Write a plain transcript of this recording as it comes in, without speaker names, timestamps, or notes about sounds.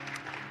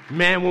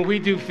Man, when we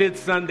do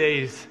Fifth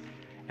Sundays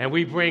and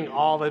we bring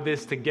all of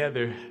this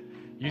together,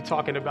 you're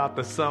talking about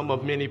the sum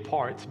of many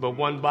parts, but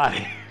one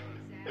body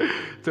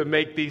to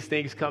make these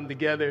things come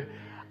together.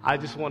 I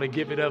just want to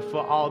give it up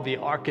for all the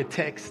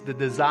architects, the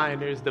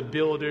designers, the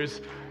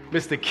builders,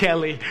 Mr.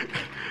 Kelly,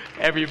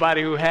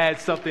 everybody who had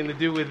something to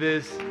do with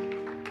this,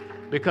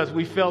 because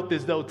we felt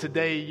as though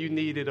today you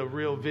needed a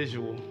real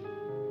visual.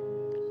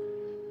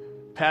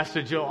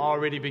 Pastor Joe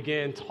already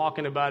began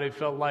talking about it.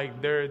 Felt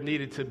like there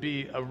needed to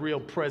be a real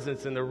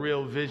presence and a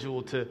real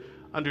visual to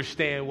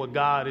understand what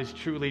God is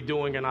truly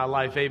doing in our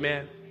life.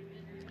 Amen.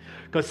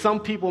 Because some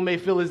people may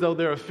feel as though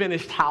they're a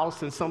finished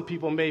house, and some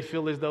people may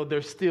feel as though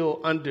they're still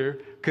under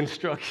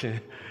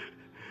construction.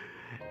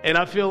 And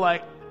I feel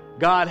like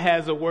God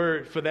has a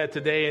word for that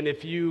today. And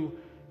if you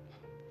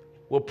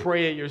will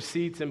pray at your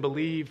seats and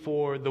believe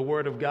for the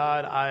word of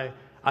God,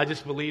 I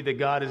just believe that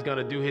God is going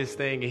to do his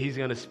thing and he's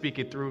going to speak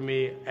it through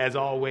me. As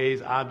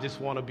always, I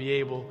just want to be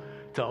able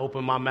to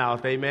open my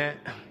mouth. Amen.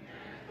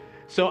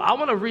 So I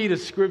want to read a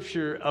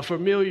scripture, a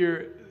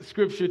familiar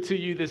scripture to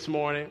you this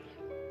morning.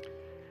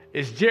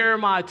 It's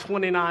Jeremiah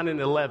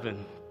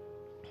 29:11.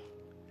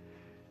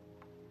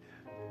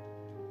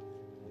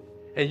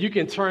 And you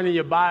can turn in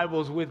your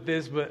Bibles with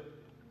this, but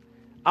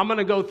I'm going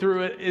to go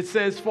through it. It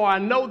says, "For I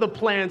know the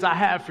plans I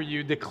have for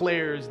you,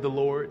 declares the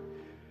Lord.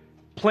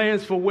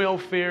 Plans for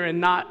welfare and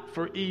not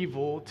for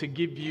evil, to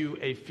give you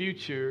a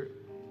future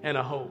and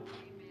a hope."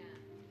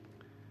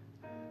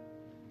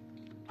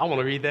 I want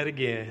to read that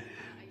again.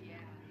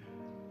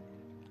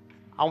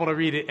 I want to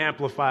read it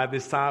amplified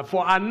this time.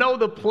 "For I know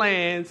the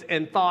plans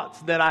and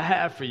thoughts that I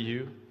have for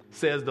you,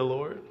 says the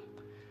Lord.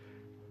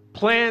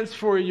 Plans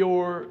for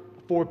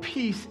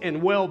peace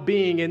and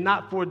well-being and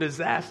not for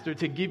disaster,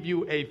 to give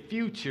you a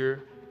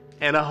future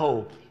and a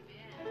hope."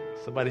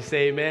 Somebody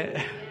say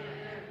amen.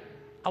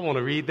 I want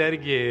to read that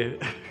again.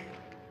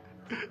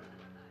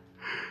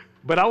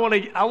 But I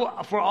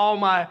want for all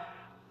my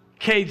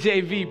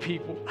KJV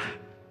people.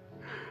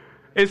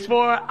 It's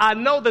for I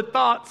know the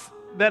thoughts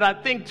that I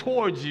think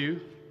towards you,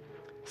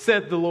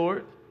 said the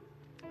Lord.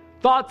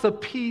 Thoughts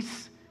of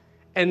peace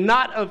and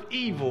not of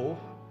evil,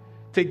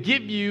 to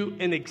give you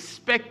an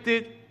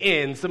expected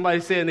end. Somebody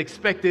say an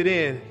expected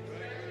end.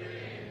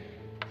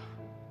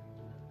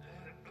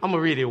 I'm going to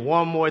read it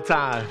one more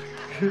time.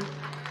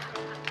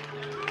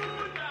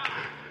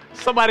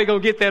 Somebody gonna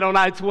get that on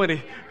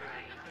I-20.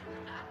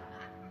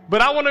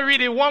 But I want to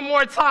read it one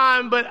more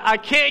time, but I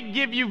can't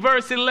give you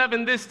verse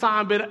 11 this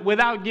time, but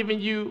without giving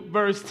you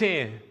verse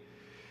 10.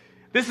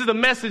 This is the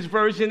Message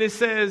version. It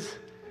says,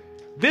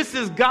 this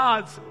is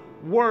God's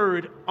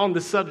word on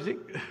the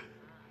subject.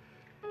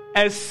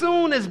 "As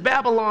soon as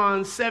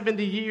Babylon's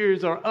 70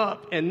 years are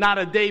up and not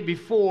a day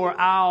before,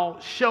 I'll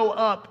show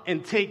up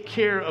and take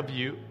care of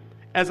you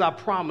as I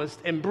promised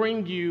and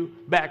bring you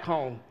back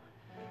home.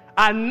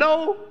 I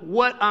know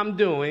what I'm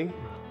doing.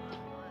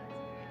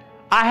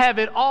 I have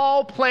it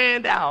all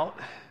planned out.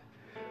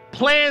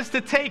 Plans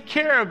to take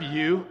care of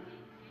you."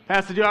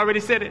 Pastor Joe already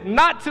said it.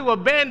 "Not to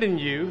abandon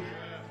you.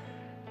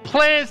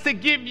 Plans to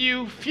give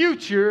you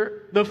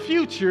the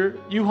future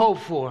you hope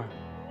for."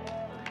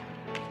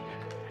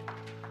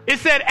 It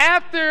said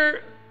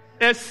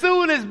as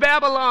soon as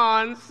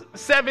Babylon's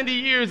 70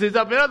 years is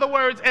up. In other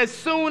words, as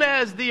soon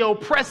as the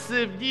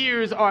oppressive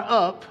years are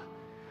up,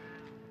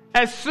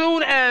 as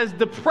soon as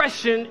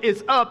depression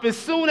is up, as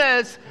soon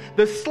as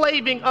the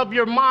slaving of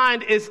your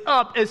mind is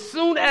up, as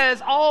soon as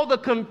all the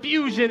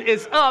confusion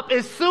is up,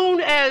 as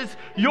soon as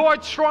you're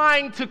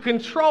trying to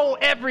control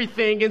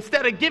everything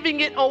instead of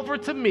giving it over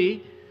to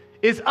me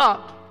is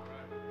up,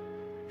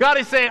 God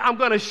is saying, I'm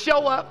going to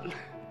show up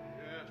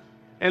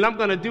and I'm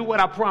going to do what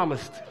I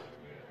promised.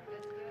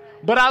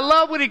 But I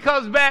love when he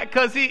comes back,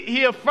 because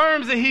he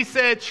affirms it. He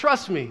said,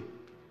 trust me.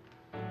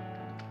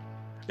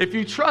 If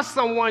you trust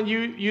someone,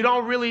 you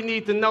don't really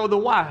need to know the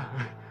why.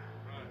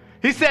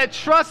 He said,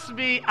 trust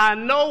me, I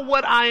know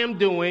what I am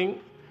doing.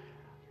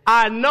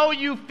 I know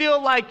you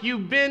feel like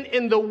you've been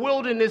in the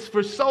wilderness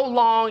for so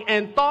long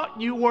and thought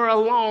you were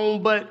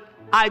alone, but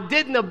I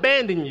didn't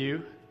abandon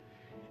you.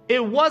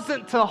 It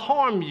wasn't to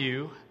harm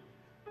you,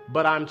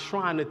 but I'm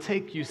trying to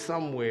take you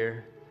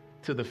somewhere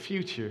to the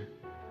future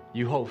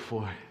you hope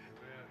for.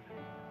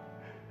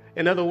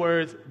 In other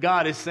words,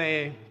 God is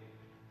saying,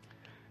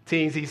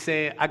 teens, he's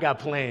saying, I got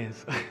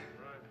plans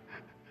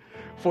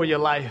for your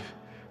life.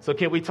 So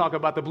can we talk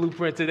about the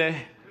blueprint today?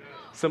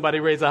 Somebody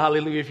raise a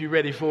hallelujah if you're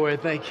ready for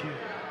it. Thank you.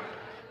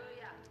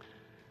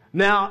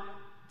 Now,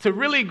 to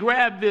really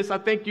grab this, I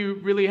think you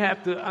really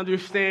have to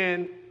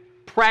understand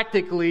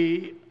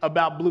practically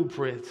about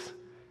blueprints.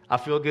 I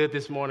feel good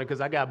this morning because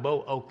I got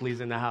Bo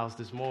Oakleys in the house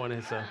this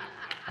morning, so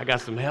I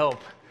got some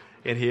help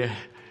in here.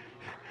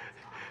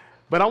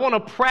 But I want to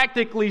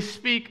practically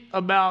speak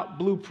about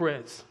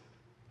blueprints.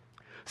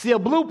 See, a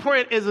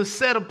blueprint is a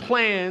set of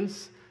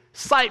plans,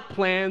 site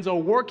plans,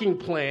 or working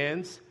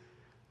plans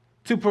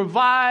to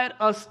provide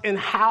us in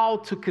how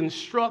to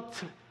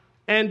construct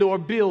and or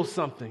build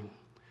something.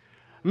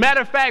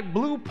 Matter of fact,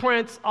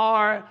 blueprints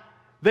are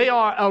They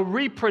are a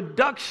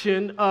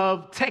reproduction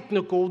of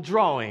technical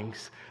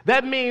drawings.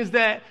 That means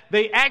that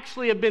they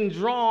actually have been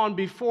drawn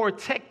before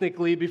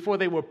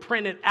they were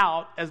printed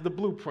out as the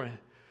blueprint.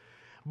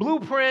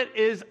 Blueprint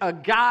is a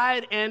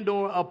guide and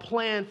or a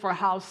plan for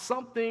how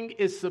something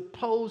is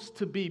supposed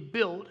to be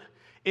built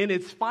in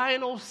its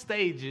final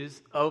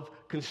stages of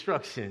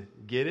construction.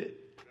 Get it?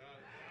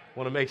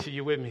 Want to make sure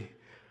you're with me.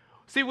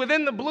 See,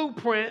 within the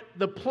blueprint,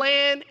 the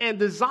plan and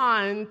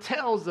design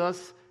tells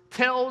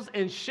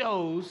and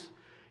shows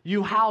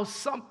you how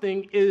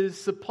something is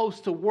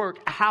supposed to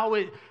work, how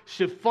it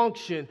should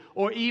function,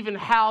 or even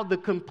how the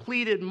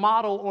completed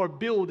model or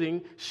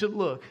building should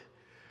look.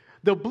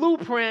 The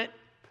blueprint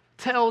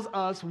tells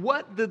us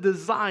what the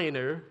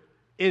designer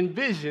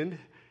envisioned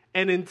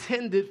and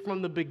intended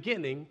from the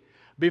beginning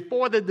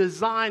before the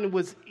design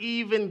was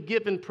even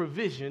given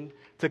provision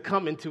to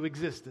come into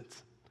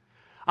existence.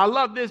 I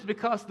love this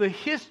because the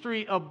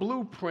history of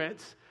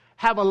blueprints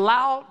have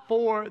allowed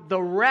for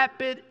the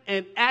rapid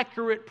and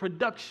accurate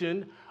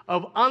production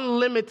of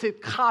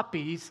unlimited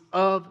copies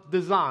of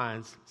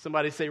designs.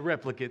 Somebody say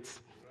replicates.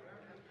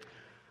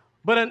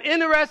 But an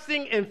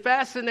interesting and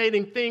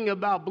fascinating thing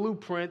about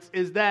blueprints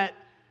is that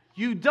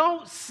you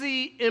don't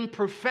see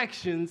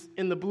imperfections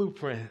in the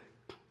blueprint,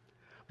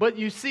 but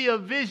you see a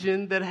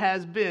vision that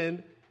has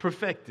been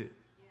perfected.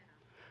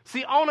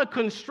 See, on a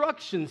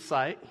construction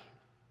site,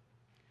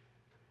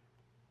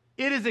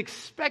 it is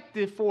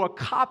expected for a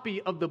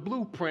copy of the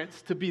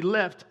blueprints to be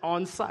left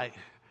on site.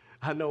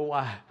 I know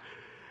why.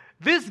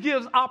 This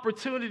gives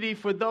opportunity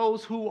for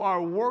those who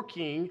are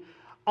working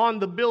on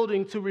the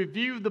building to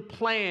review the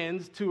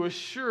plans to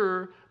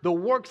assure the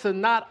works are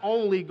not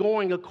only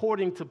going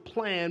according to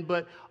plan,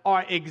 but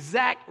are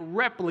exact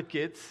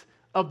replicates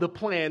of the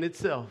plan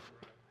itself.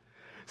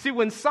 See,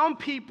 when some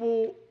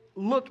people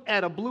look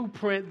at a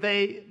blueprint,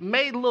 they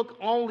may look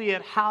only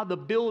at how the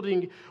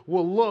building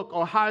will look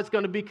or how it's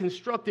going to be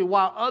constructed,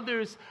 while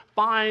others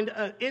find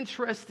an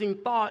interesting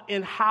thought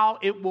in how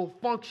it will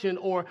function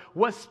or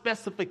what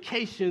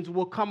specifications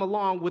will come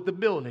along with the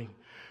building.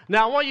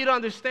 Now, I want you to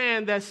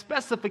understand that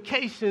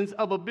specifications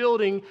of a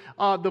building,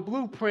 the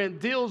blueprint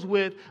deals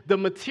with the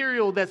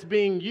material that's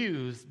being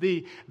used,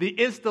 the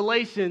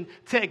installation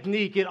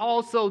technique. It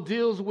also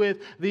deals with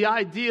the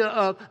idea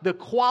of the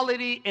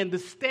quality and the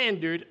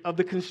standard of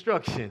the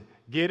construction.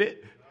 Get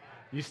it?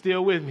 You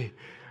still with me?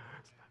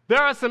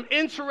 There are some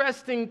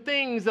interesting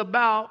things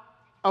about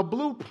a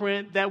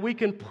blueprint that we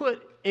can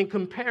put in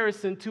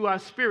comparison to our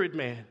spirit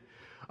man.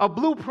 A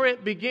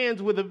blueprint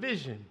begins with a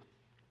vision.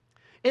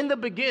 In the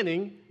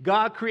beginning,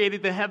 God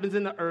created the heavens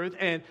and the earth,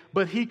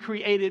 but he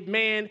created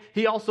man.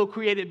 He also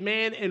created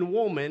man and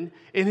woman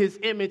in his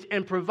image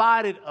and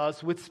provided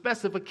us with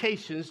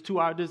specifications to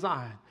our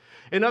design.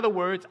 In other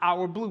words,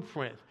 our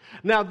blueprint.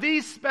 Now,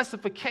 these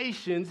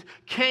specifications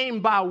came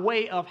by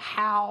way of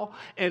how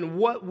and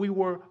what we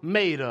were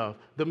made of,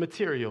 the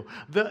material.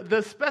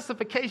 The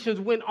specifications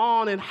went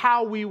on and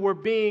how we were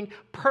being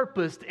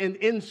purposed and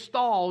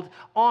installed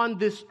on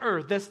this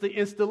earth. That's the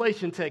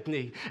installation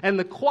technique. And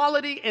the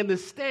quality and the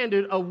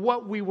standard of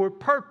what we were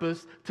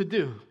purposed to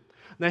do.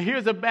 Now,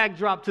 here's a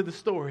backdrop to the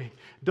story.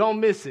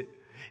 Don't miss it.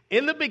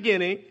 In the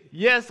beginning,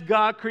 yes,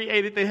 God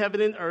created the heaven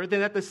and earth,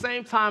 and at the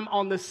same time,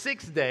 on the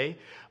sixth day,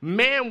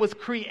 man was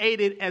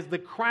created as the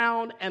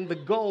crown and the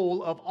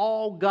goal of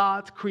all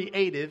God's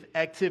creative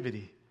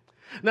activity.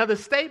 Now, the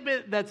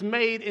statement that's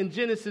made in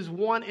Genesis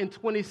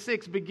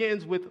 1:26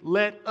 begins with,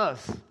 "Let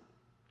us."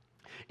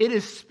 It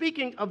is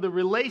speaking of the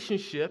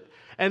relationship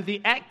and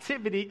the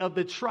activity of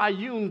the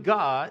triune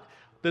God,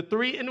 the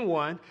three in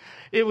one.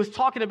 It was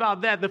talking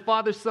about that, the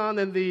Father, Son,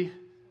 and the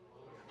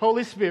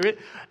Holy Spirit.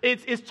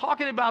 It's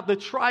talking about the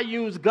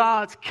triune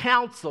God's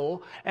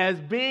counsel as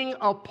being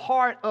a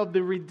part of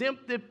the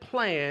redemptive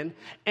plan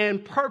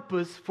and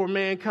purpose for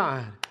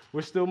mankind.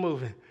 We're still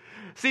moving.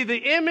 See, the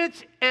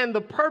image and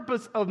the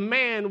purpose of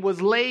man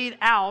was laid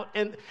out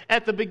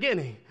at the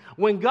beginning.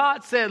 When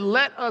God said,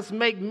 "Let us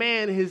make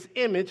man his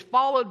image,"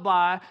 followed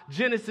by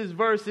Genesis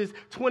verses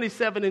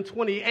 27 and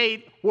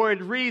 28, where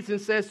it reads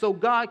and says, "So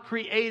God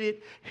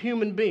created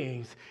human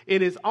beings.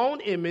 In his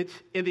own image,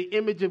 in the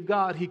image of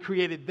God, he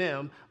created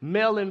them.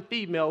 Male and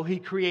female, he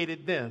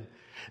created them.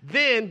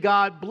 Then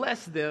God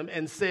blessed them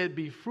and said,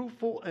 'Be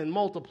fruitful and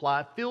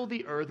multiply, fill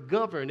the earth,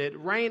 govern it,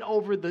 reign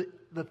over the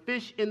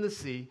fish in the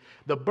sea,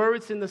 the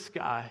birds in the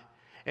sky,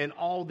 and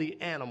all the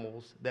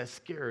animals that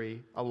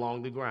scurry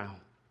along the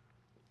ground.'"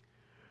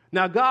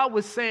 Now, God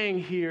was saying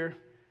here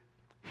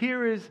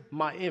is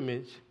my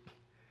image,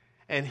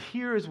 and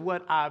here is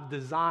what I've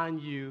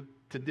designed you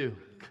to do.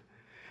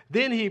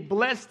 Then he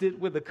blessed it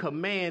with a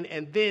command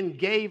and then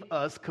gave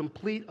us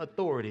complete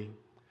authority.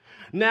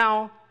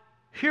 Now,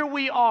 here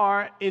we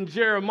are in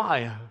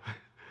Jeremiah.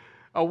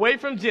 Away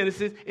from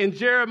Genesis, in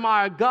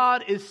Jeremiah,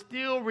 God is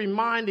still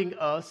reminding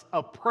us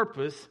of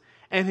purpose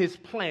and his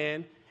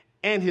plan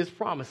and his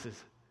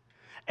promises.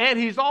 And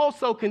he's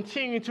also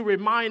continuing to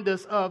remind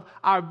us of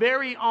our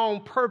very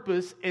own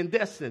purpose and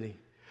destiny.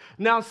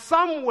 Now,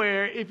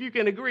 somewhere, if you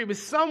can agree, but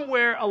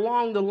somewhere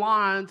along the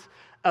lines,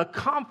 a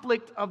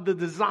conflict of the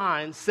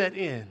design set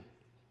in.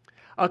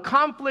 A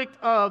conflict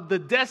of the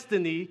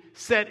destiny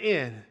set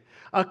in.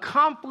 A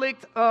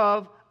conflict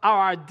of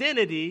our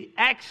identity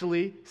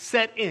actually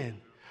set in.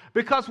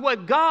 Because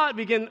what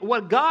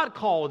God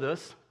called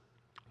us,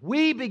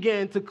 we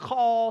began to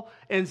call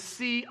and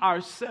see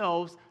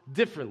ourselves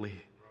differently.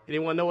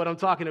 Anyone know what I'm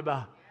talking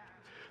about?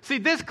 See,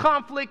 this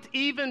conflict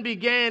even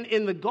began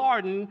in the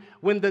garden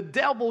when the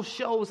devil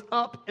shows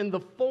up in the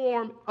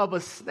form of a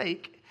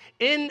snake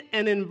in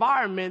an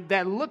environment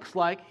that looks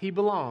like he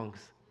belongs.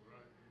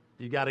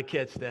 You got to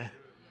catch that.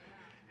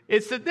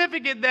 It's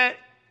significant that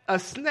a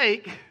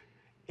snake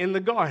in the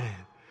garden,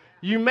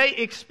 you may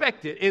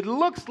expect it. It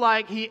looks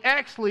like he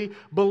actually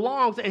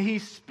belongs and he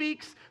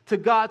speaks to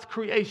God's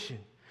creation.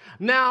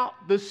 Now,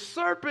 the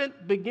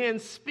serpent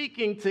begins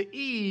speaking to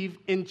Eve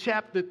in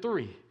chapter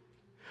 3,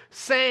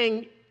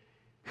 saying,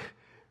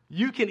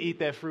 you can eat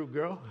that fruit,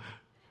 girl.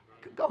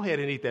 Go ahead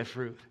and eat that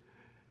fruit.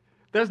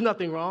 There's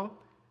nothing wrong.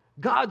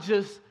 God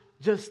just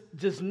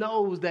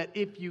knows that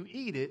if you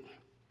eat it,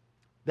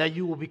 that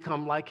you will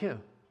become like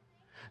him.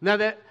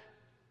 Now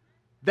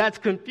that's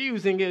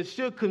confusing. It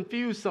should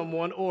confuse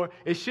someone, or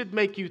it should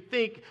make you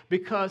think,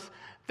 because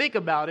think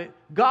about it.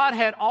 God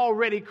had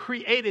already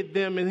created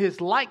them in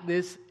his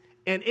likeness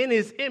and in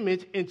his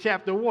image in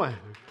chapter 1.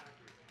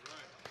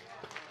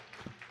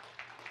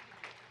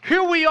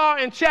 Here we are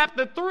in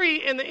chapter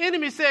 3, and the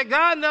enemy said,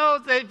 God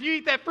knows that if you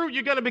eat that fruit,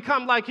 you're going to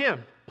become like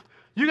him.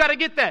 You got to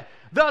get that.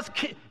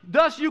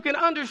 Thus, you can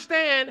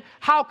understand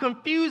how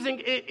confusing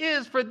it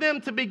is for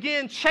them to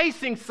begin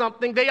chasing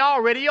something they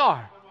already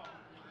are.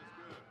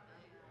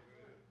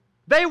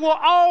 They were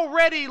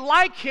already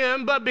like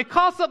him, but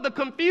because of the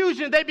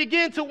confusion, they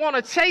begin to want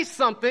to chase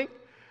something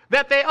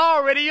that they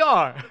already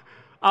are.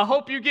 I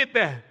hope you get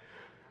that.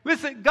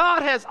 Listen,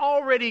 God has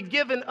already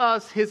given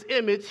us his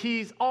image.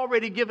 He's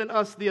already given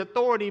us the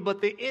authority,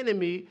 but the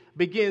enemy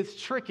begins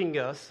tricking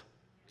us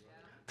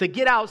to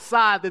get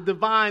outside the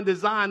divine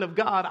design of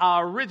God,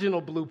 our original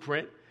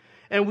blueprint,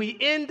 and we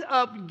end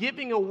up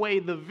giving away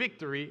the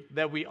victory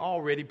that we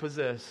already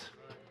possess.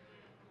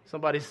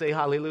 Somebody say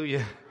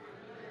hallelujah.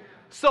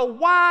 So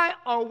why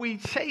are we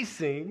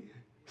chasing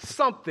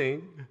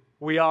something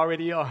we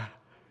already are?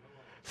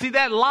 See,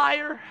 that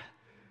liar,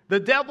 the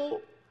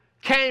devil,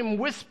 came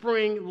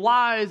whispering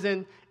lies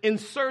and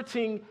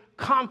inserting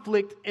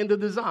conflict in the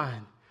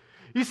design.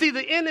 You see,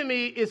 the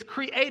enemy is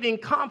creating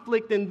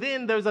conflict, and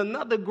then there's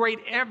another great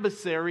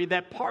adversary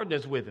that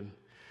partners with him.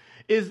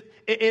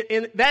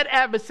 And that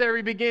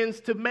adversary begins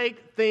to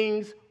make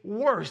things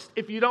worse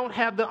if you don't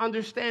have the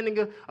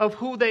understanding of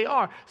who they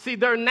are. See,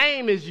 their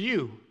name is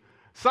you,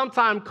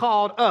 sometimes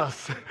called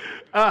us.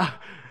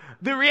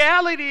 The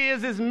reality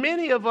is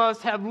many of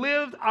us have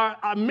lived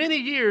our many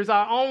years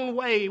our own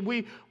way.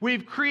 We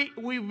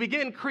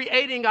begin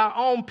creating our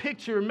own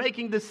picture,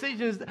 making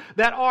decisions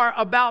that are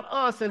about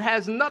us and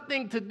has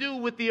nothing to do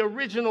with the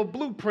original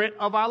blueprint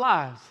of our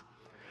lives.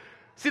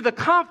 See, the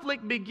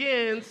conflict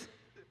begins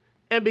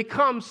and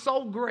becomes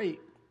so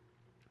great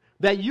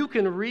that you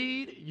can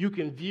read, you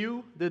can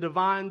view the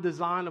divine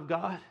design of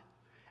God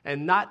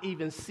and not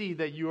even see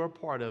that you're a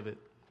part of it.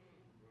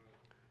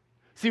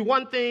 See,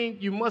 one thing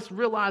you must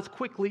realize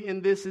quickly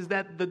in this is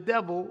that the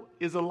devil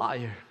is a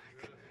liar.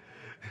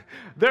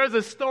 There's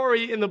a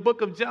story in the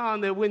book of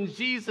John that when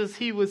Jesus,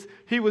 he was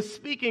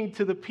speaking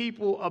to the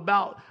people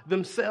about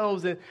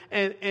themselves,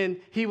 and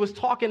he was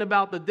talking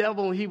about the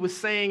devil, and he was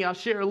saying, I'll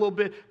share a little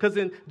bit, because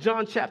in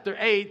John chapter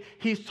 8,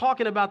 he's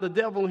talking about the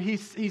devil, and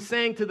he's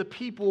saying to the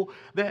people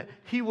that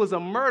he was a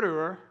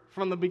murderer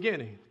from the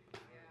beginning.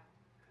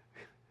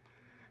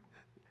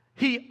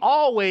 He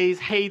always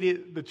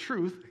hated the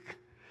truth,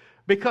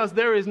 because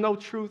there is no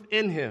truth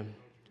in him.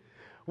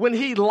 When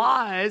he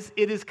lies,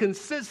 it is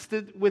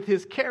consistent with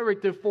his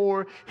character,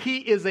 for he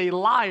is a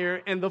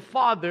liar and the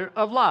father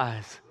of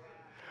lies.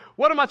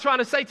 What am I trying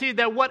to say to you?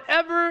 That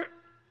whatever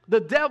the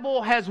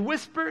devil has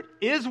whispered,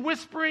 is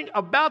whispering,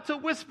 about to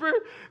whisper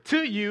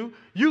to you,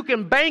 you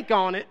can bank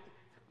on it,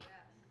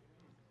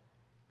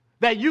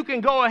 that you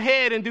can go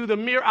ahead and do the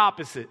mere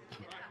opposite.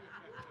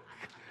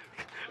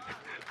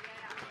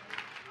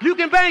 You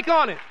can bank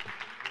on it.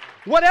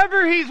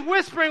 Whatever he's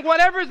whispering,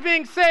 whatever is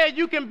being said,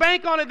 you can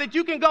bank on it that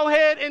you can go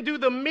ahead and do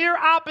the mere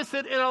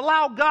opposite and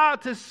allow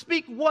God to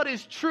speak what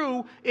is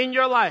true in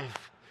your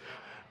life.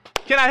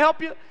 Can I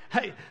help you?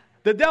 Hey,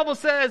 the devil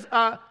says,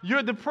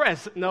 you're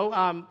depressed.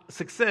 No,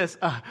 success.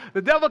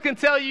 The devil can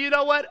tell you, you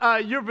know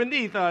what? You're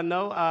beneath.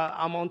 No,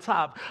 I'm on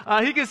top.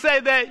 He can say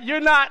that you're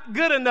not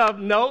good enough.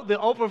 No, the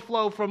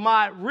overflow from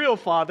my real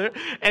Father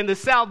and the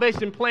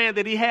salvation plan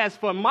that he has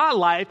for my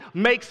life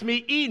makes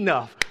me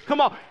enough. Come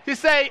on. He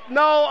say,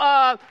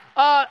 no,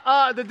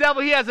 the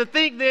devil, he has a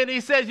think then. He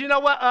says, you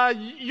know what?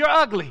 You're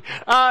ugly.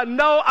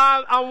 No,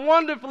 I'm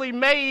wonderfully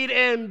made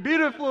and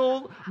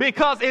beautiful,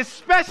 because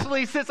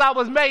especially since I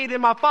was made in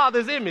my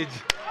Father's image.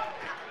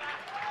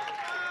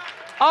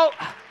 Oh,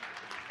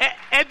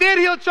 And then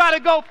he'll try to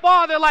go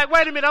farther, like,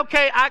 wait a minute,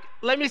 okay,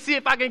 let me see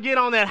if I can get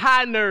on that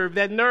high nerve,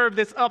 that nerve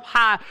that's up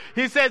high.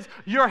 He says,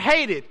 you're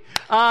hated.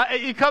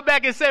 You come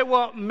back and say,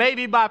 well,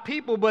 maybe by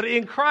people, but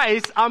in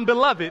Christ, I'm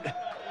beloved.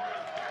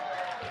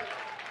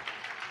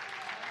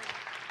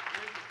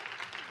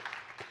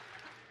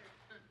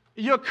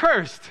 You're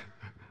cursed.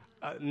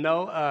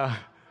 No,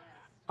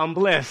 I'm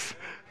blessed.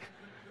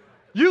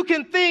 You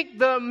can think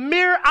the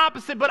mere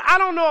opposite, but I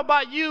don't know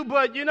about you,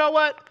 but you know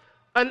what?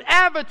 An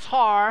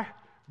avatar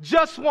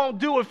just won't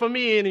do it for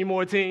me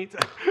anymore, teens.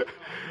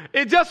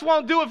 It just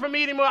won't do it for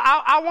me anymore.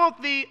 I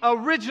want the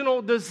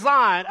original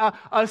design.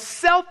 A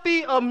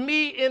selfie of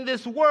me in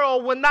this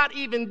world will not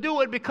even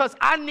do it because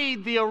I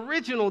need the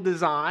original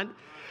design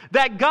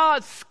that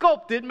God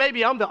sculpted.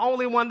 Maybe I'm the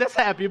only one that's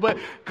happy, but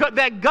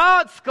that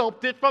God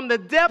sculpted from the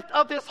depth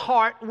of his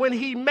heart when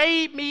he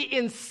made me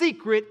in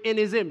secret in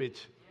his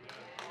image.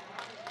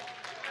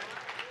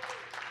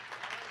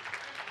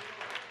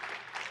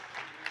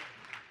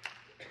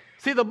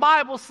 See, the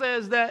Bible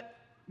says that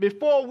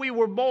before we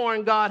were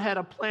born, God had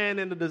a plan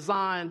and a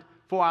design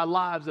for our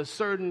lives, a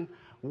certain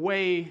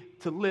way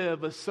to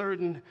live, a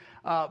certain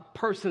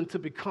person to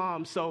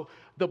become. So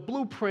the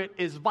blueprint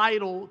is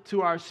vital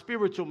to our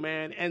spiritual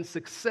man and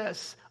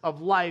success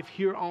of life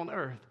here on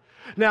earth.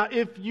 Now,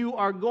 if you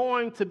are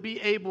going to be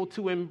able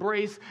to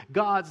embrace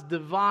God's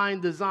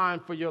divine design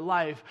for your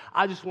life,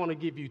 I just want to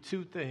give you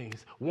two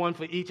things. One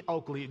for each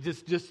Oakley,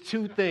 just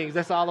two things.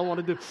 That's all I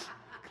want to do.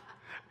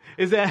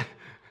 Is that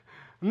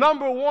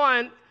number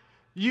one,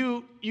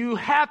 you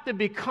have to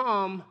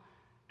become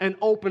an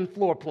open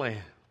floor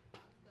plan.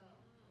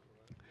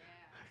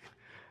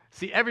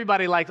 See,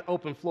 everybody likes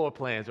open floor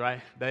plans,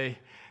 right?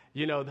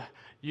 You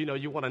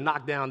want to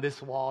knock down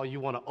this wall, you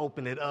want to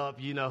open it up,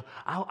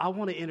 I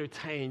want to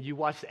entertain. You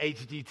watch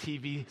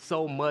HGTV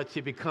so much,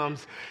 it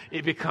becomes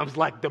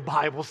like the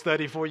Bible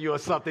study for you or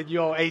something.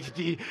 You're on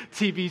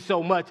HGTV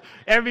so much.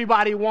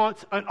 Everybody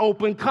wants an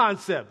open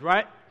concept,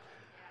 right?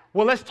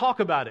 Well, let's talk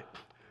about it.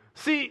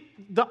 See,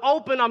 the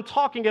open I'm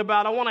talking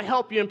about, I want to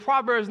help you. In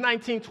Proverbs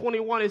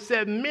 19:21, it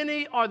said,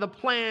 many are the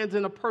plans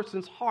in a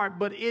person's heart,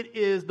 but it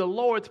is the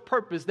Lord's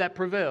purpose that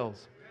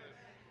prevails.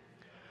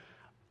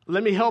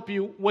 Let me help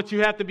you what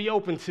you have to be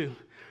open to.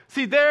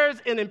 See, there's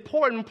an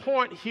important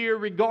point here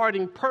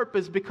regarding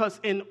purpose, because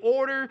in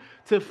order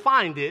to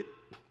find it,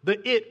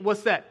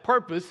 what's that?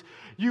 Purpose,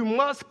 you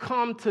must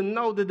come to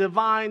know the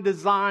divine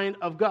design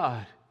of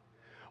God.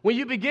 When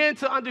you begin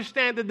to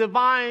understand the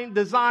divine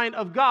design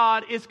of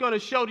God, it's going to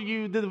show to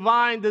you the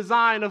divine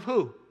design of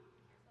who?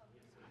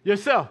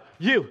 Yourself,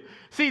 you.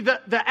 See,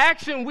 the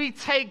action we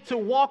take to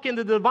walk in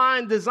the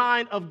divine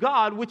design of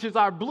God, which is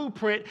our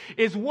blueprint,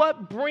 is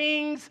what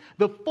brings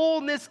the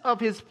fullness of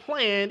his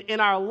plan in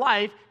our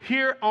life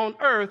here on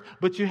earth,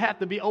 but you have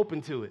to be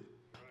open to it.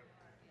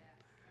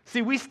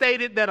 See, we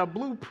stated that a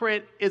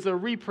blueprint is a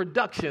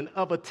reproduction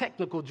of a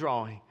technical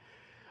drawing.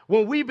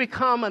 When we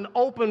become an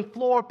open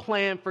floor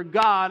plan for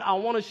God, I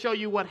want to show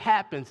you what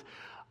happens.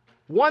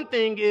 One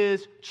thing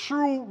is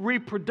true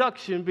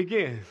reproduction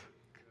begins,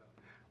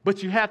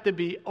 but you have to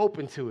be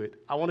open to it.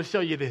 I want to show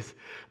you this.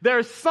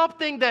 There's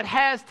something that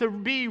has to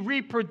be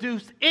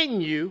reproduced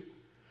in you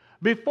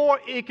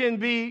before it can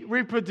be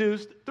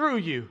reproduced through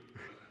you.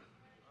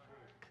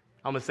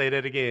 I'm going to say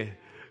that again.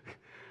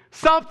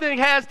 Something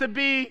has to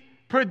be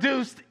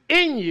produced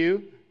in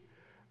you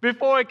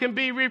before it can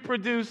be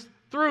reproduced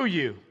through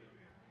you.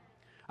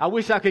 I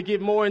wish I could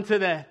get more into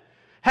that.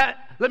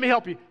 Let me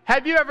help you.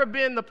 Have you ever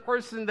been the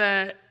person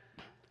that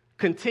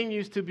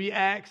continues to be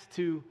asked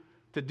to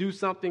do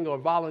something or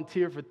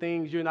volunteer for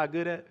things you're not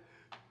good at?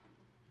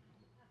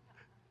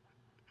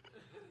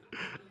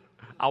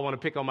 I want to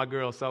pick on my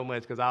girl so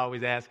much because I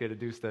always ask her to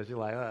do stuff. She's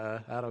like,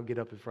 I don't get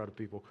up in front of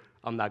people.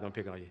 I'm not going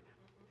to pick on you.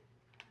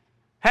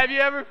 Have you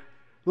ever?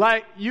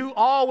 Like, you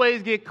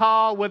always get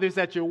called, whether it's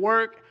at your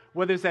work,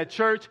 whether it's at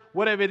church,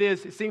 whatever it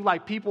is. It seems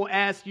like people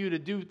ask you to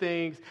do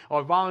things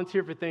or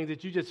volunteer for things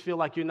that you just feel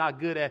like you're not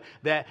good at,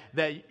 that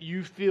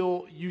you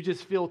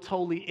just feel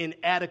totally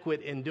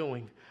inadequate in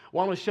doing.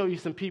 Well, I want to show you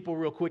some people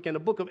real quick. In the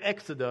book of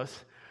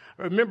Exodus,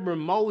 remember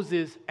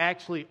Moses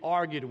actually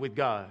argued with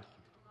God.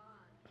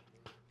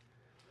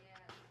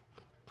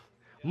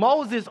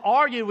 Moses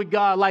argued with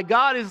God. Like,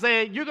 God is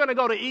saying, you're going to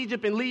go to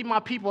Egypt and lead my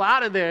people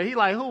out of there. He's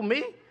like, who,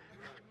 me?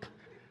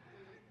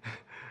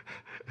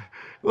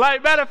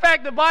 Like, matter of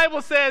fact, the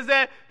Bible says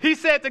that he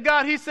said to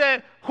God, he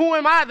said, who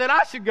am I that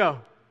I should go?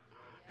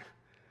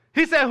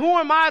 He said, who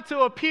am I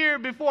to appear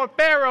before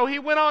Pharaoh? He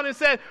went on and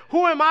said,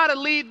 who am I to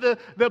lead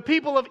the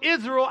people of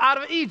Israel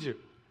out of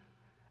Egypt?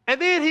 And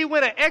then he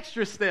went an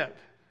extra step.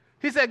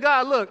 He said,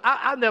 God, look,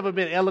 I've never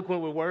been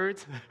eloquent with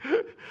words.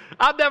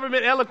 I've never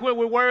been eloquent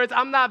with words.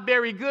 I'm not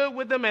very good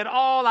with them at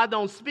all. I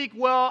don't speak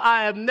well.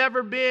 I have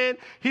never been.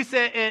 He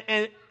said,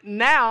 and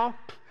now,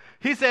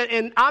 he said,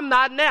 and I'm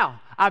not now.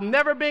 I've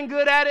never been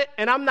good at it,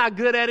 and I'm not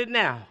good at it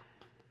now.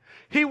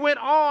 He went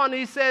on,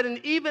 he said,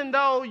 and even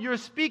though you're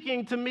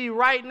speaking to me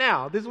right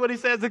now, this is what he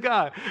says to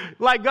God.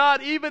 Like,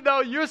 God, even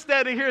though you're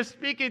standing here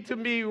speaking to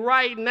me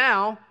right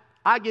now,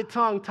 I get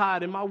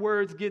tongue-tied and my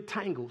words get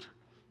tangled.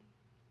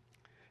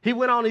 He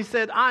went on, he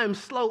said, I am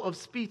slow of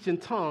speech and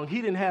tongue.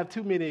 He didn't have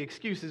too many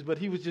excuses, but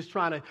he was just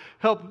trying to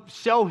help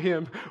show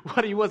him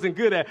what he wasn't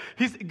good at.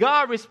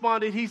 God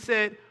responded, he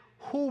said,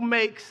 who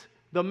makes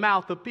the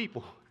mouth of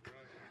people?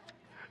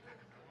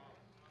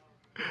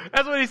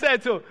 That's what he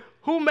said to him.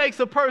 Who makes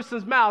a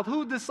person's mouth?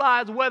 Who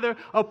decides whether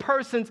a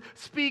person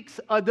speaks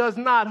or does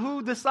not?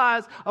 Who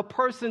decides a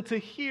person to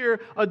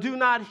hear or do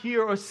not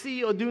hear or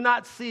see or do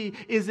not see?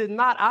 Is it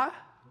not I?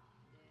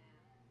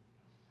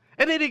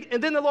 And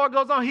then the Lord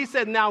goes on. He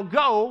said, now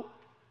go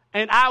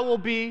and I will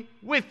be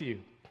with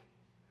you.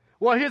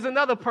 Well, here's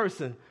another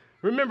person.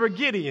 Remember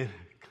Gideon.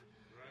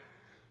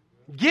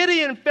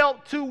 Gideon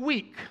felt too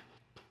weak.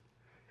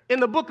 In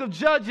the book of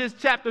Judges,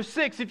 chapter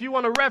 6, if you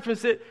want to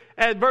reference it,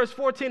 at verse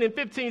 14 and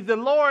 15, the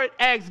Lord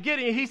asked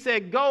Gideon, he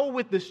said, go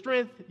with the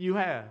strength you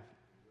have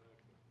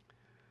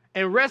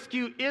and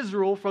rescue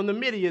Israel from the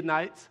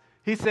Midianites.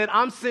 He said,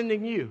 I'm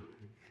sending you.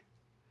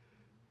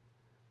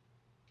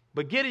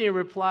 But Gideon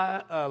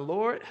replied,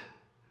 Lord,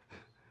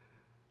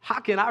 how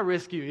can I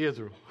rescue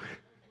Israel?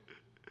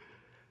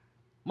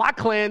 My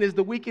clan is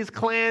the weakest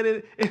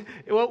clan in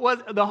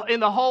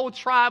the whole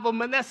tribe of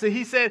Manasseh.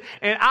 He said,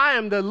 and I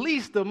am the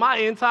least of my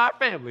entire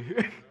family.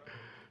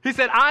 He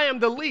said, I am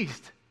the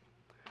least.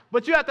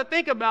 But you have to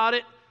think about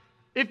it.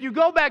 If you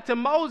go back to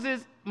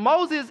Moses,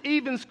 Moses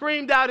even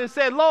screamed out and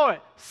said,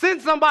 Lord,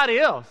 send somebody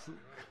else.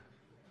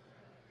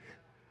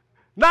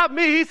 Not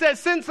me. He said,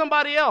 send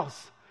somebody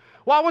else.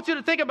 Well, I want you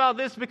to think about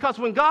this because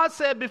when God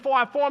said, before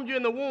I formed you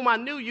in the womb, I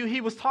knew you,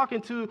 he was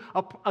talking to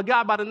a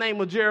guy by the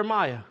name of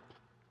Jeremiah.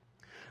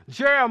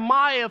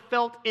 Jeremiah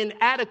felt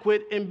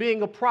inadequate in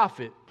being a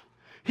prophet.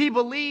 He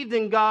believed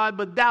in God,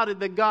 but doubted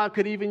that God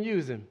could even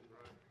use him.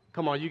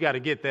 Come on, you got to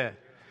get that.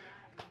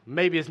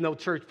 Maybe it's no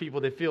church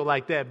people that feel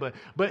like that,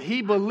 but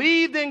he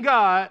believed in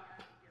God,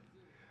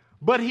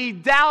 but he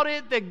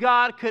doubted that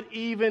God could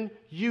even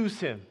use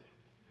him.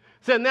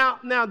 So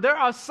now there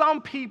are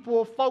some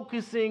people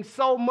focusing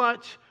so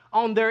much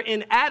on their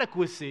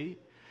inadequacy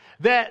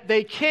that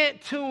they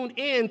can't tune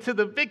in to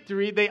the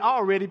victory they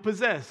already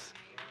possess.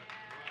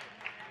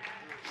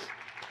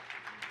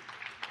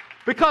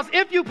 Because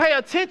if you pay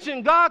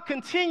attention, God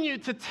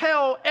continued to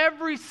tell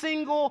every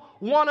single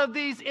one of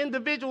these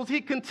individuals,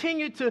 he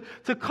continued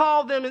to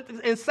call them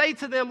and say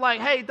to them like,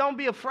 hey, don't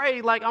be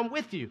afraid, like I'm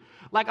with you.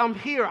 Like I'm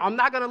here. I'm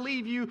not going to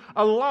leave you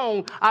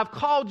alone. I've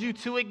called you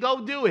to it.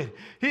 Go do it.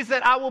 He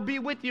said, I will be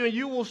with you and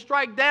you will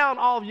strike down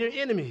all of your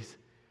enemies.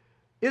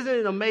 Isn't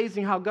it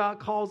amazing how God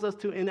calls us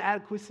to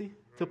inadequacy,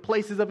 to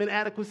places of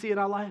inadequacy in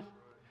our life?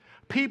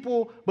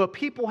 People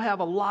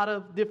have a lot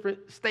of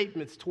different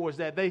statements towards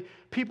that.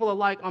 People are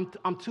like,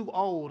 I'm too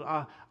old.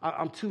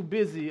 I'm too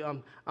busy.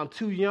 I'm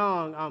too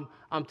young.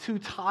 I'm too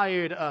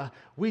tired.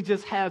 We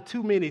just have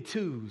too many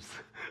twos.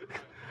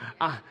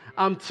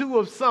 I'm two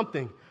of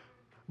something.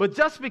 But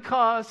just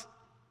because,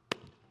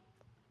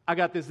 I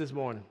got this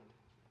morning.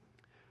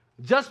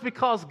 Just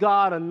because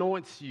God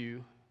anoints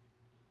you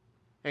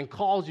and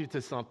calls you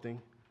to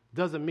something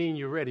doesn't mean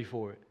you're ready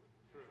for it.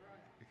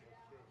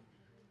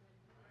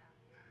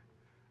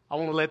 I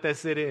want to let that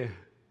sit in.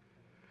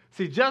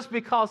 See, just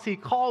because he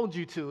called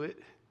you to it,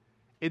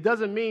 it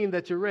doesn't mean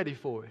that you're ready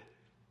for it.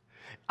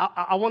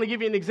 I want to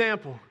give you an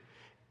example.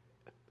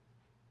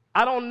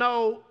 I don't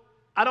know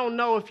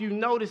if you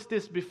noticed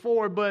this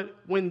before, but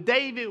when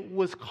David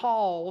was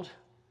called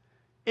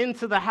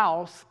into the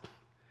house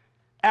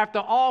after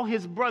all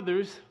his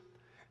brothers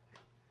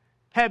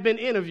had been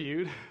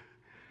interviewed,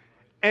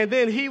 and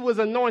then he was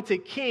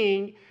anointed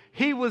king,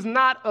 he was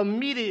not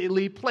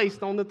immediately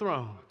placed on the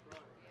throne.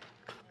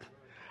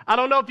 I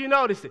don't know if you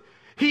noticed it.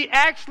 He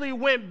actually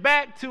went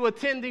back to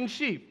attending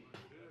sheep.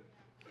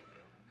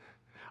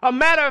 A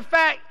matter of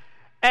fact,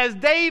 as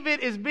David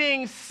is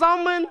being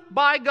summoned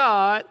by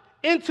God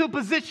into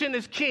position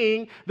as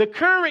king, the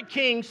current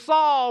king,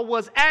 Saul,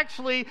 was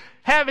actually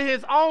having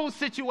his own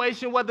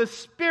situation where the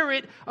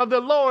Spirit of the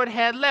Lord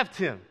had left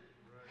him.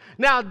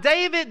 Now,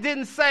 David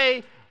didn't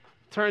say,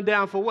 turn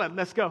down for what?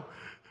 Let's go.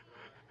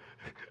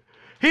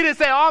 He didn't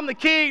say, oh, I'm the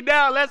king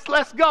now,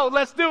 let's go,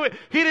 let's do it.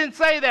 He didn't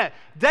say that.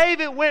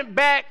 David went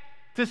back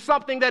to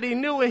something that he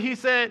knew, and he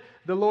said,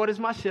 the Lord is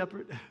my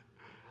shepherd,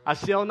 I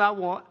shall not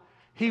want.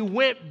 He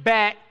went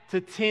back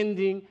to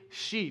tending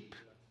sheep.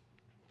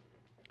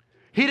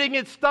 He didn't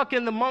get stuck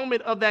in the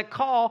moment of that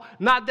call,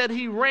 not that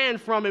he ran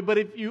from it, but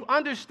if you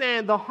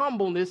understand the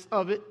humbleness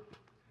of it,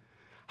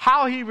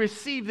 how he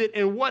received it,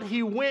 and what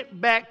he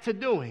went back to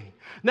doing.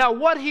 Now,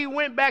 what he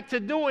went back to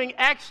doing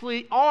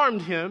actually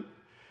armed him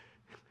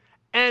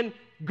and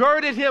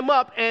girded him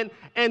up and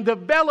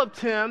developed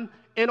him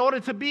in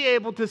order to be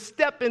able to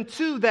step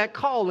into that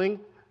calling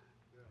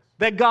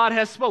that God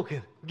has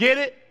spoken. Get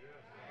it?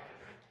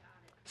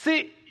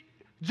 See,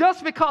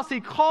 just because he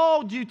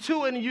called you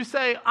to it and you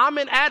say, I'm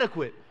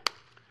inadequate,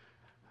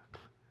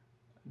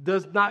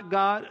 does not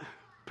God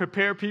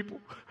prepare people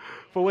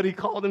for what he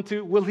called them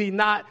to? Will he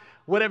not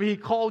whatever he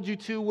called you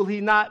to, will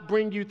he not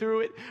bring you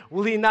through it?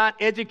 Will he not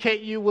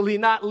educate you? Will he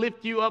not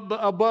lift you up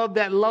above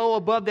that low,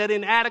 above that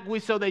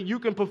inadequacy so that you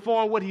can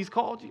perform what he's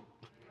called you?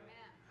 Amen.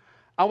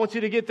 I want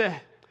you to get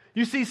that.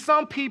 You see,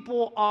 some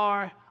people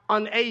are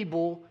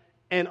unable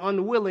and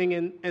unwilling,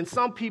 and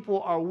some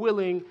people are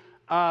willing,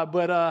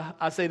 but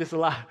I say this a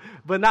lot,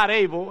 but not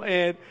able,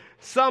 and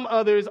some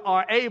others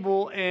are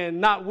able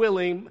and not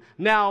willing.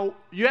 Now,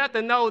 you have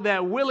to know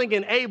that willing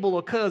and able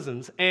are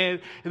cousins, and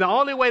the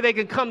only way they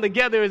can come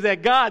together is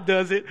that God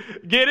does it.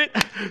 Get it?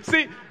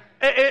 See,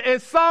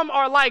 and some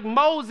are like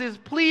Moses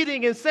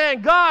pleading and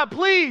saying, God,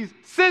 please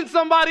send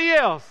somebody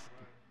else.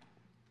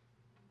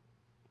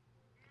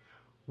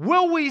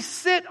 Will we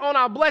sit on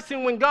our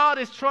blessing when God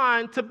is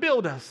trying to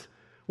build us?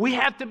 We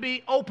have to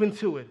be open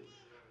to it.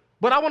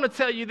 But I want to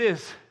tell you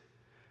this.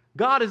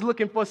 God is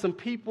looking for some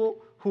people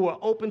who are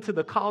open to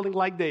the calling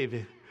like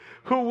David,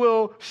 who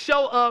will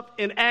show up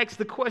and ask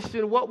the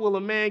question, what will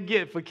a man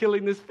get for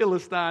killing this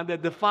Philistine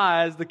that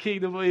defies the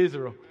kingdom of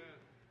Israel?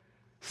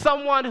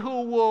 Someone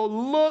who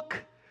will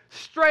look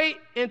straight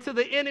into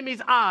the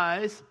enemy's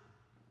eyes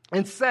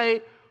and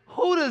say,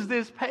 who does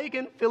this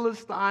pagan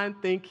Philistine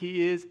think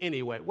he is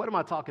anyway? What am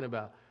I talking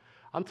about?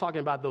 I'm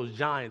talking about those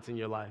giants in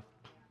your life.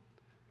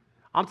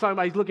 I'm talking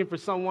about he's looking for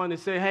someone to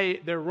say,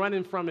 hey, they're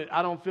running from it.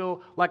 I don't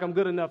feel like I'm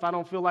good enough. I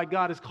don't feel like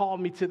God has called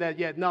me to that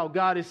yet. No,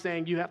 God is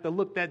saying you have to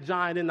look that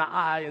giant in the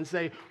eye and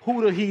say,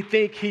 who does he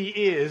think he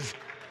is?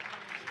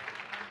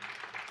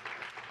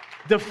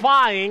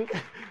 Defying,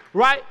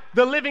 right,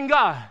 the living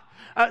God.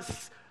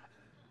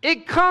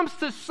 It comes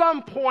to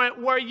some point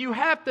where you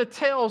have to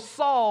tell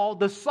Saul,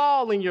 the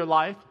Saul in your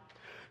life,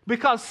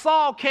 because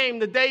Saul came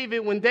to David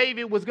when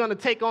David was going to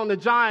take on the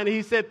giant. And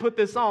he said, put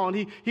this on.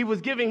 He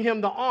was giving him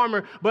the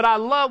armor. But I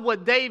love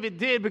what David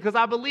did because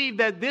I believe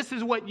that this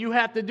is what you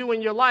have to do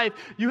in your life.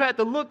 You have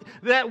to look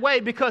that way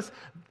because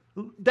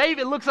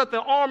David looks at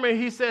the armor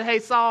and he said, hey,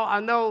 Saul, I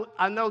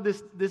know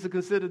this is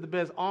considered the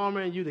best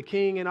armor and you the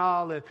king and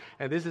all,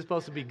 and this is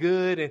supposed to be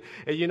good.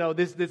 And you know,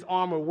 this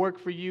armor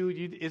worked for you.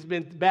 It's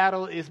been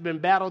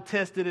battle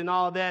tested and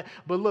all that.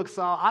 But look,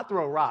 Saul, I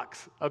throw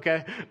rocks,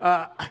 okay?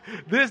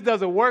 This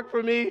doesn't work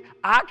for me.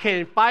 I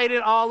can't fight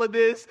it, all of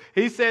this.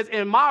 He says,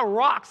 and my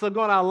rocks are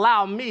going to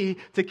allow me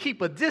to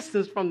keep a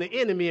distance from the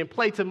enemy and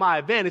play to my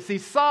advantage. See,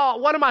 Saul,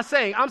 what am I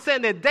saying? I'm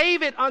saying that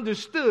David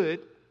understood.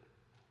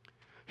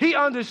 He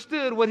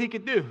understood what he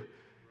could do.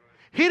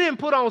 He didn't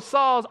put on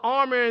Saul's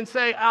armor and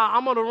say,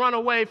 I'm going to run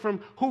away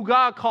from who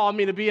God called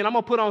me to be, and I'm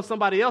going to put on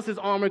somebody else's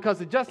armor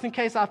because just in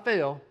case I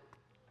fail.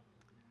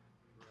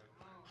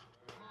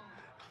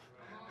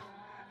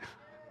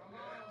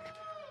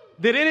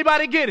 Did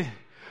anybody get it?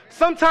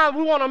 Sometimes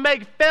we want to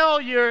make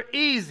failure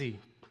easy.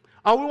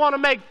 Or we want to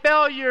make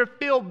failure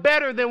feel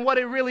better than what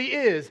it really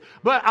is.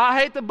 But I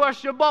hate to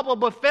burst your bubble,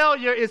 but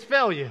failure is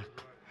failure.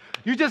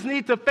 You just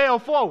need to fail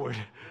forward.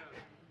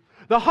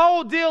 The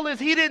whole deal is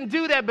he didn't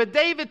do that, but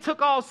David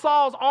took off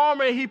Saul's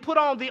armor and he put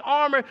on the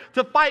armor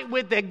to fight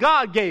with that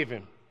God gave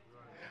him.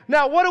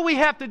 Now, what do we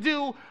have to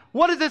do?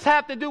 What does this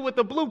have to do with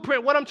the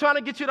blueprint? What I'm trying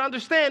to get you to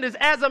understand is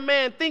as a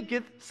man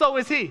thinketh, so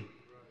is he.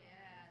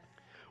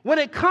 When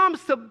it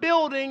comes to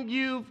building,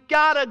 you've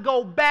got to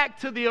go back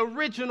to the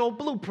original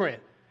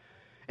blueprint.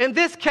 In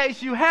this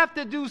case, you have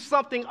to do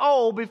something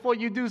old before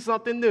you do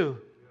something new.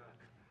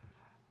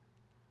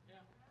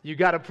 You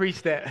got to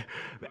preach that.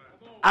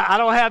 I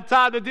don't have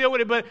time to deal with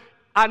it, but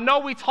I know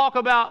we talk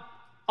about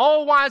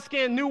old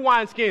wineskin, new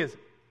wineskins.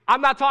 I'm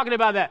not talking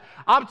about that.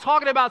 I'm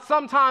talking about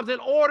sometimes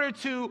in order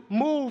to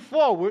move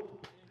forward,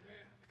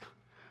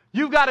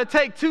 you've got to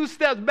take 2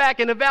 steps back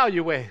and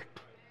evaluate.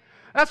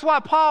 That's why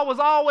Paul was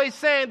always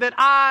saying that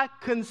I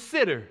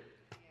consider.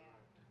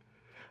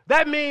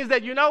 That means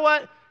that, you know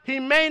what?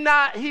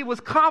 He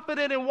was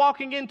confident in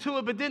walking into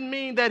it, but didn't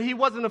mean that he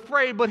wasn't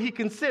afraid, but he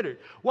considered.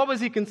 What was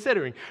he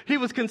considering? He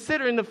was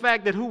considering the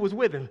fact that who was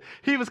with him.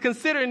 He was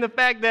considering the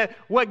fact that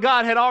what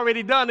God had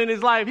already done in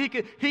his life. He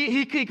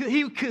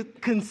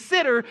could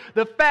consider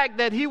the fact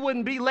that he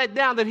wouldn't be let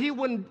down, that he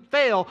wouldn't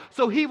fail,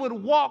 so he would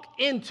walk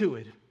into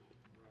it.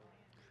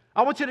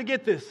 I want you to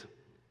get this.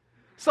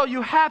 So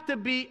you have to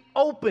be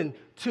open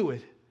to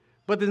it.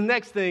 But the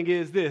next thing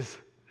is this.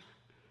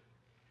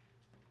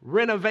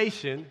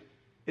 Renovation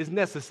is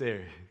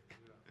necessary.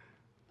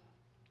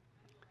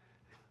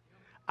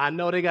 I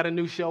know they got a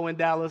new show in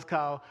Dallas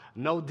called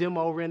No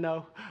Demo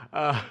Reno.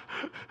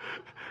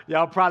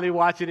 Y'all probably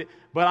watching it.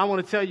 But I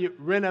want to tell you,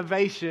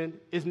 renovation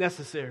is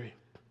necessary.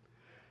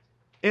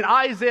 In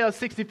Isaiah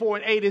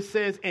 64:8, it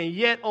says, and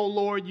yet, O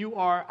Lord, you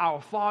are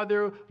our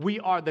Father. We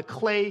are the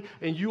clay,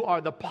 and you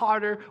are the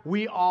potter.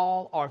 We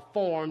all are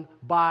formed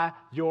by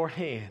your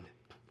hand.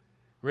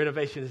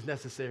 Renovation is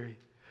necessary.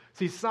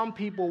 See, some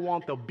people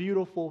want the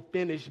beautiful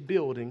finished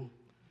building,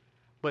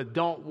 but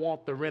don't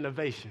want the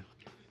renovation.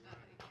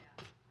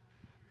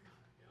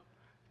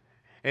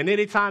 And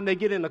anytime they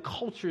get in a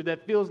culture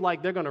that feels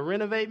like they're going to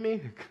renovate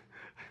me,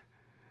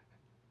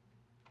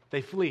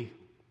 they flee.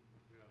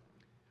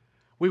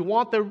 We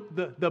want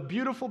the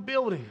beautiful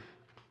building,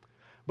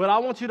 but I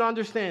want you to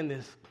understand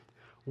this.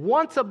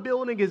 Once a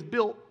building is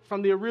built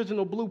from the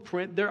original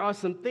blueprint, there are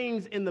some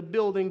things in the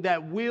building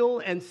that will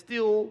and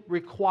still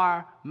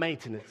require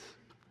maintenance.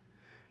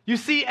 You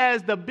see,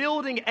 as the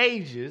building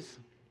ages,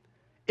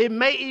 it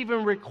may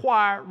even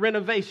require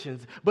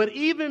renovations. But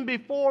even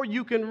before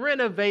you can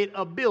renovate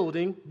a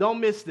building, don't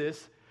miss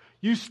this,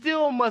 you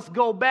still must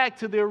go back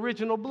to the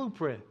original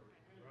blueprint.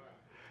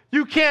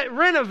 You can't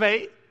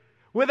renovate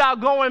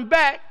without going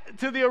back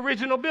to the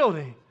original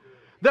building.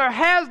 There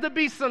has to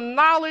be some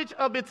knowledge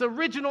of its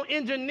original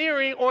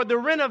engineering, or the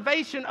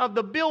renovation of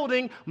the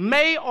building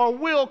may or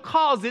will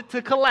cause it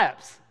to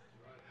collapse.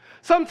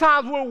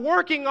 Sometimes we're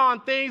working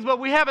on things, but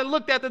we haven't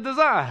looked at the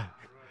design.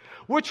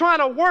 We're trying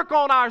to work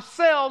on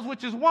ourselves,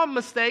 which is one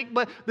mistake,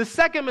 but the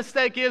second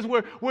mistake is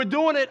we're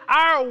doing it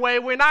our way.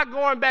 We're not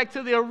going back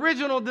to the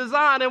original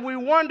design, and we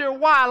wonder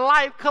why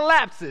life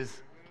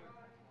collapses.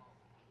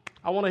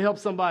 I want to help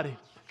somebody.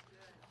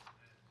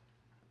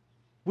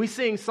 We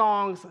sing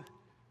songs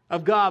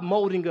of God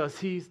molding us.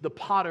 He's the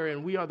potter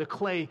and we are the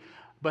clay.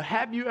 But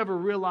have you ever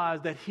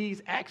realized that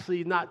he's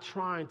actually not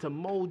trying to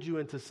mold you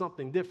into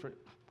something different?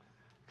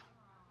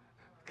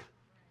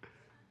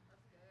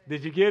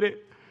 Did you get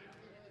it?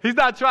 He's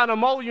not trying to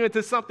mold you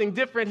into something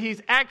different.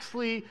 He's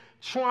actually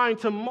trying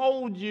to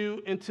mold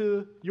you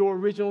into your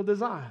original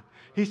design.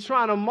 He's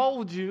trying to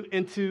mold you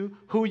into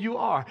who you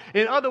are.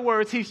 In other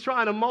words, he's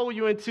trying to mold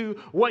you into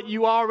what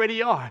you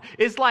already are.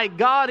 It's like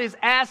God is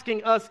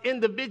asking us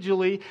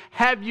individually,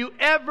 have you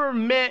ever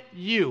met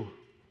you?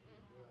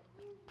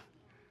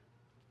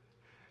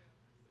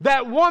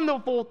 That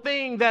wonderful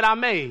thing that I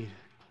made.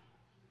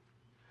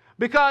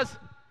 Because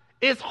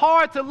it's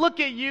hard to look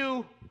at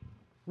you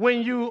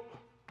when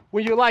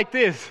you're like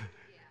this.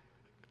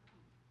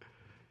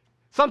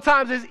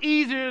 Sometimes it's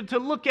easier to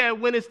look at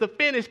when it's the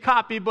finished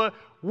copy, but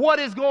what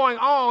is going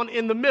on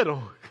in the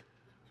middle?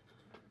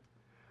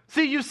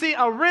 You see,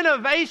 a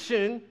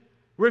renovation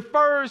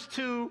refers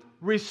to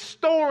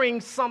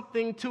restoring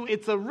something to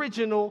its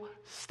original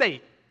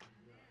state.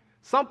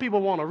 Some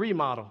people want to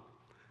remodel,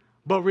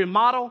 but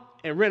remodel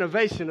and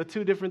renovation are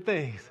two different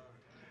things.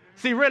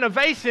 See,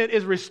 renovation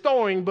is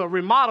restoring, but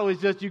remodel is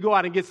just you go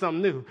out and get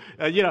something new.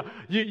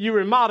 You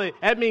remodel it.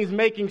 That means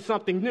making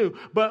something new.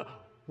 But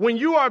when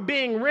you are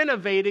being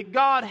renovated,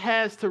 God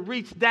has to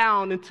reach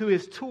down into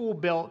his tool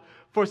belt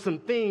for some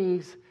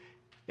things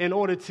in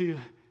order to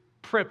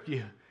prep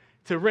you,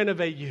 to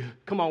renovate you.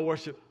 Come on,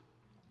 worship.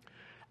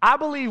 I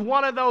believe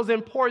one of those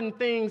important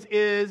things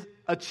is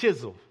a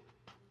chisel.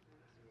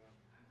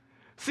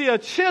 See, a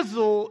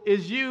chisel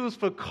is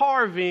used for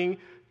carving,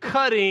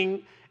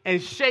 cutting,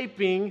 and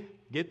shaping,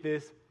 get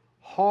this,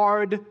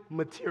 hard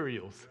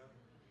materials.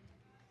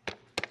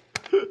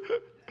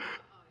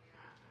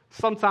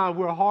 Sometimes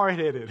we're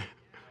hard-headed.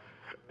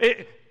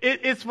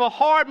 It's for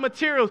hard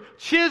materials.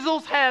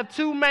 Chisels have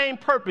two main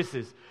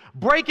purposes: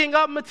 breaking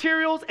up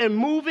materials and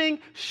moving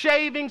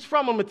shavings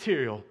from a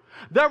material.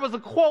 There was a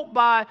quote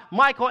by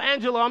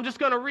Michelangelo, I'm just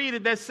going to read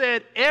it, that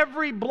said,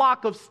 every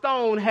block of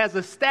stone has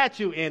a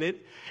statue in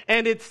it,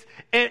 and it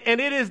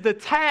is the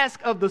task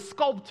of the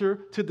sculptor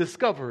to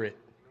discover it.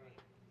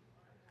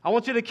 I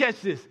want you to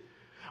catch this.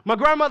 My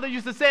grandmother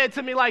used to say it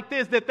to me like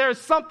this, that there's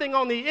something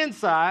on the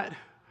inside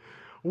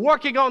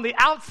working on the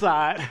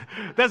outside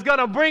that's going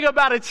to bring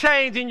about a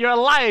change in your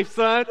life,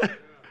 son.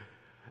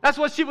 That's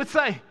what she would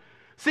say.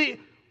 See,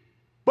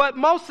 but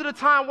most of the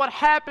time what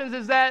happens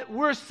is that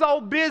we're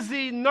so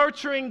busy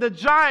nurturing the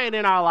giant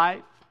in our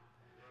life,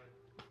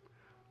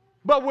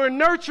 but we're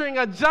nurturing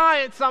a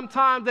giant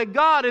sometimes that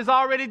God is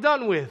already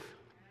done with.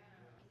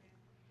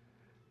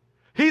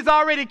 He's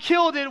already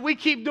killed it. We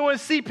keep doing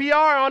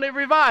CPR on it,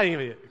 reviving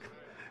it.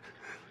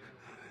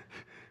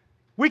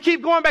 We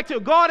keep going back to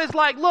it. God is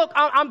like, look,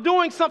 I'm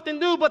doing something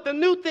new, but the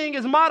new thing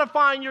is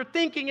modifying your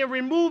thinking and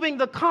removing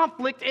the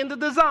conflict in the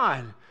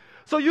design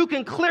so you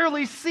can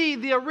clearly see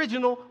the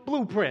original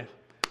blueprint.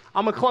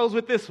 I'm going to close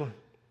with this one.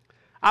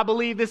 I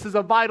believe this is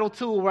a vital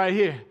tool right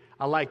here.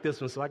 I like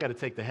this one, so I got to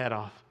take the hat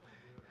off.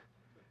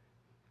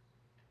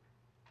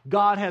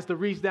 God has to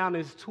reach down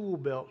his tool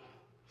belt,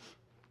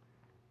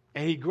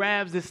 and he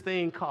grabs this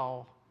thing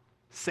called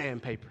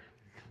sandpaper.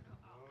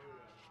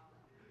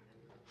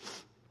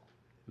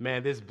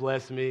 Man, this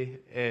blessed me,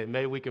 and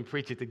maybe we can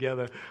preach it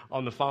together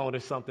on the phone or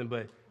something,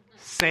 but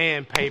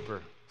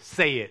sandpaper,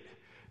 say it,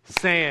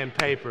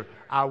 sandpaper.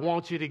 I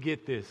want you to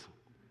get this.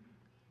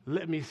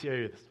 Let me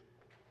share this.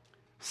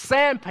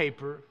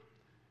 Sandpaper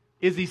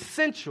is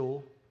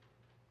essential.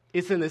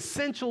 It's an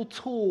essential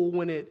tool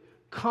when it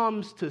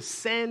comes to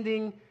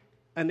sanding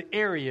an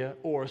area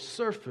or a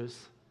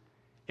surface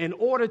in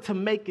order to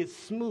make it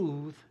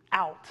smooth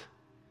out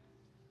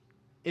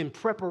in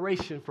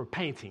preparation for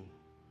painting.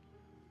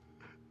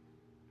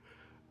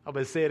 I'm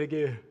going to say it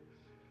again.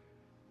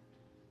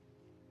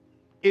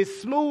 It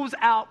smooths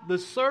out the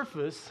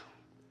surface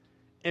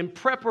in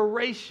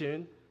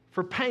preparation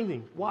for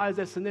painting. Why is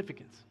that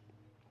significant?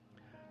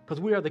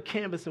 Because we are the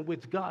canvas in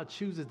which God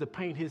chooses to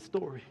paint his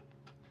story.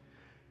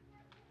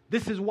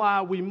 This is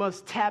why we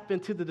must tap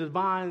into the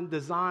divine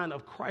design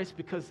of Christ,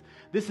 because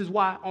this is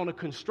why on a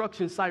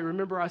construction site,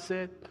 remember I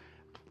said,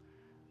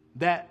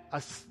 that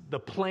the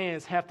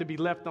plans have to be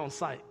left on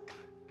site.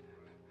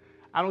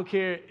 I don't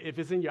care if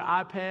it's in your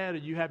iPad or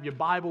you have your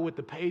Bible with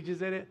the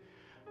pages in it,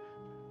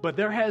 but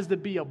there has to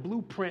be a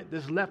blueprint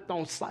that's left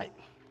on site.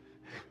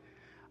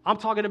 I'm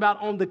talking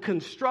about on the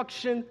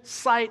construction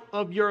site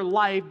of your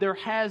life, there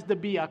has to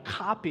be a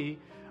copy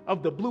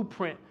of the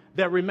blueprint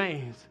that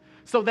remains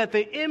so that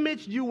the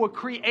image you were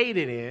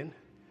created in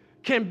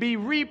can be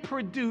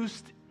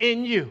reproduced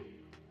in you.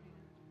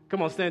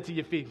 Come on, stand to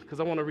your feet because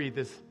I want to read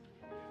this.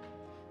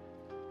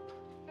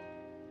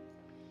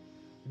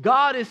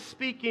 God is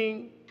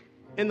speaking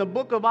in the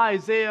book of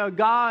Isaiah.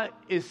 God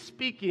is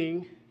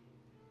speaking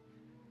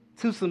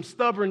to some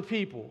stubborn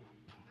people.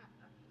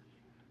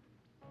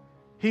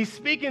 He's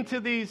speaking to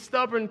these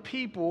stubborn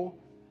people.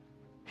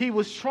 He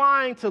was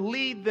trying to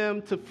lead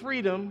them to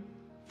freedom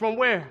from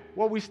where?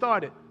 Where we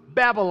started,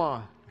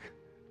 Babylon.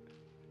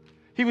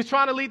 He was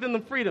trying to lead them to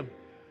freedom.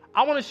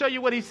 I want to show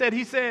you what he said.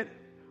 He said,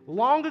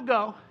 long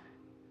ago,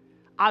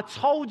 I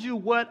told you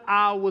what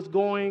was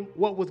going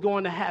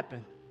to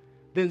happen.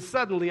 Then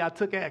suddenly I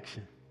took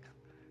action.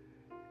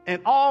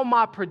 And all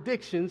my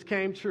predictions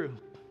came true.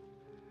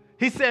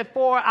 He said,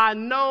 for I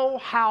know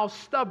how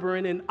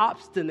stubborn and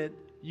obstinate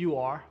you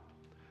are.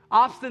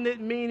 Obstinate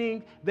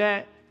meaning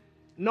that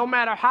no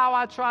matter how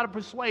I try to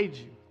persuade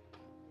you,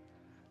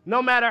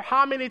 no matter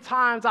how many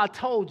times I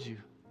told you,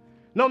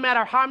 no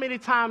matter how many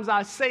times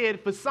I say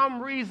it, for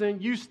some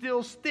reason you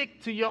still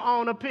stick to your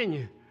own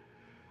opinion.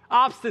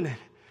 Obstinate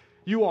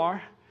you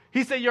are.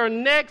 He said, your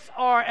necks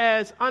are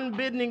as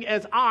unbending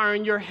as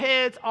iron. Your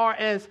heads are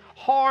as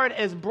hard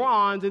as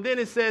bronze. And then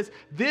it says,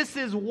 this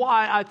is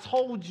why I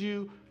told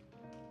you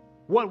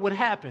what would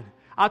happen.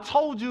 I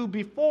told you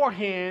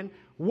beforehand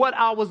what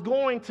I was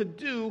going to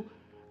do.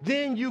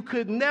 Then you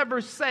could never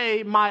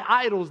say my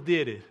idols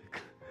did it.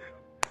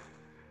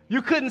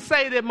 You couldn't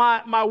say that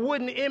my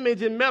wooden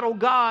image and metal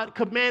God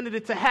commanded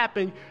it to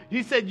happen.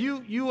 He said,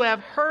 you have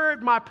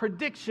heard my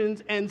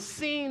predictions and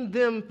seen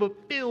them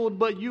fulfilled,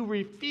 but you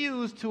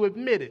refuse to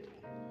admit it.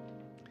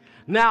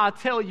 Now I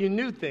tell you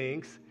new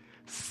things,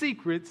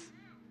 secrets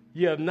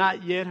you have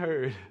not yet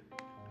heard.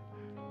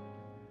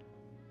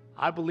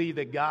 I believe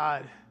that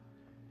God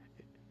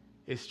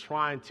is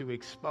trying to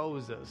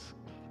expose us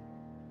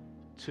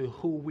to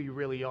who we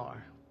really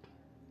are.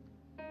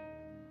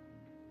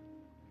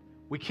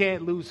 We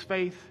can't lose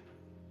faith.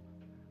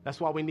 That's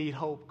why we need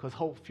hope, because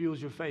hope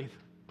fuels your faith.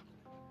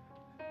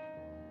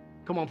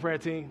 Come on, prayer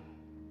team.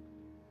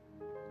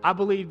 I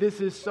believe this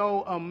is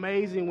so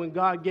amazing when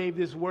God gave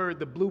this word,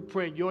 the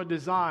blueprint, your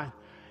design.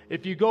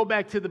 If you go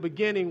back to the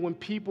beginning when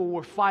people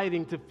were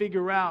fighting to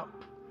figure out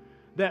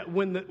that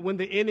when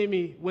the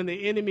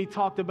enemy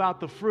talked about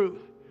the fruit,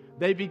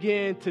 they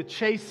began to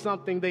chase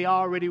something they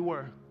already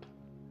were.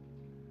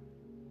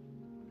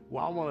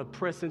 Well, I want to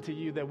press into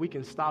you that we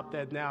can stop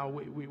that now.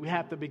 We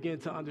have to begin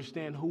to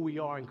understand who we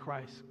are in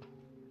Christ.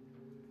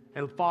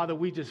 And Father,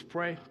 we just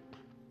pray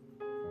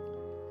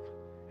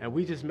and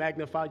we just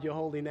magnify your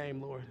holy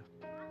name, Lord.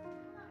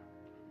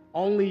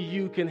 Only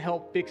you can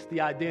help fix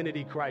the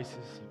identity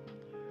crisis.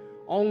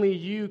 Only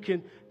you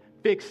can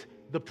fix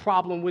the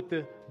problem with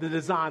the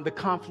design, the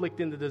conflict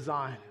in the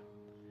design.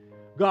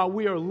 God,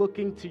 we are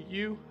looking to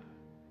you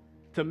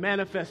to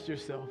manifest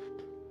yourself,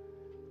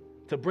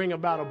 to bring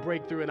about a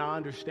breakthrough in our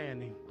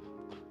understanding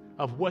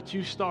of what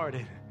you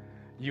started,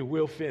 you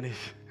will finish.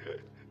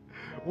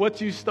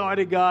 What you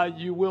started, God,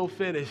 you will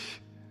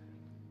finish.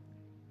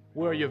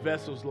 We're your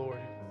vessels, Lord.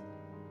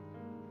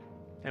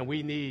 And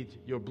we need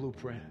your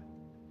blueprint,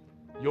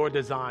 your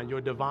design,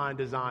 your divine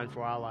design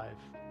for our life.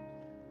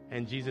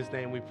 In Jesus'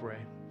 name we pray.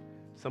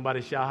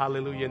 Somebody shout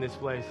hallelujah in this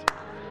place.